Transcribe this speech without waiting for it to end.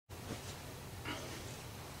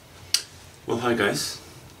Well, hi guys.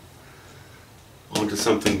 On to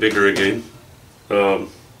something bigger again. I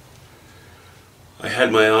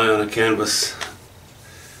had my eye on a canvas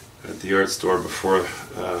at the art store before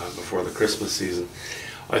the Christmas season.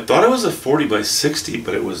 I thought it was a 40 by 60,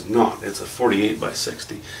 but it was not. It's a 48 by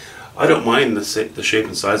 60. I don't mind the shape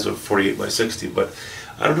and size of a 48 by 60, but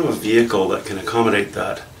I don't have a vehicle that can accommodate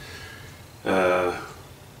that.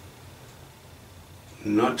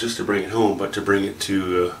 Not just to bring it home, but to bring it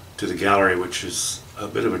to the gallery, which is a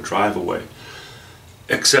bit of a drive away.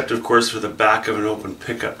 Except, of course, for the back of an open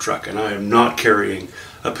pickup truck, and I am not carrying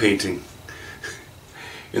a painting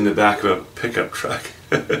in the back of a pickup truck,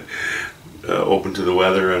 open to the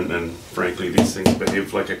weather, and frankly, these things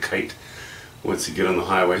behave like a kite once you get on the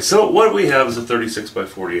highway. So what we have is a 36 by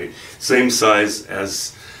 48, same size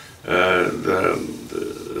as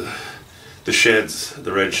the sheds,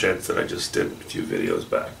 the red sheds that I just did a few videos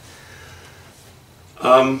back.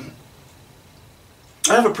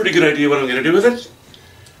 I have a pretty good idea what I'm going to do with it.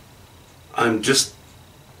 I'm just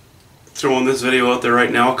throwing this video out there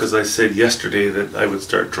right now because I said yesterday that I would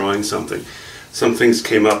start drawing something. Some things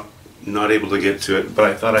came up, not able to get to it, but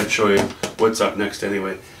I thought I'd show you what's up next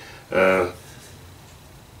anyway.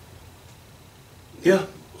 Yeah,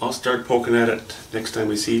 I'll start poking at it next time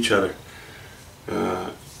we see each other.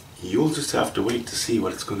 You'll just have to wait to see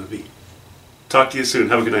what it's going to be. Talk to you soon.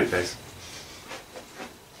 Have a good night, guys.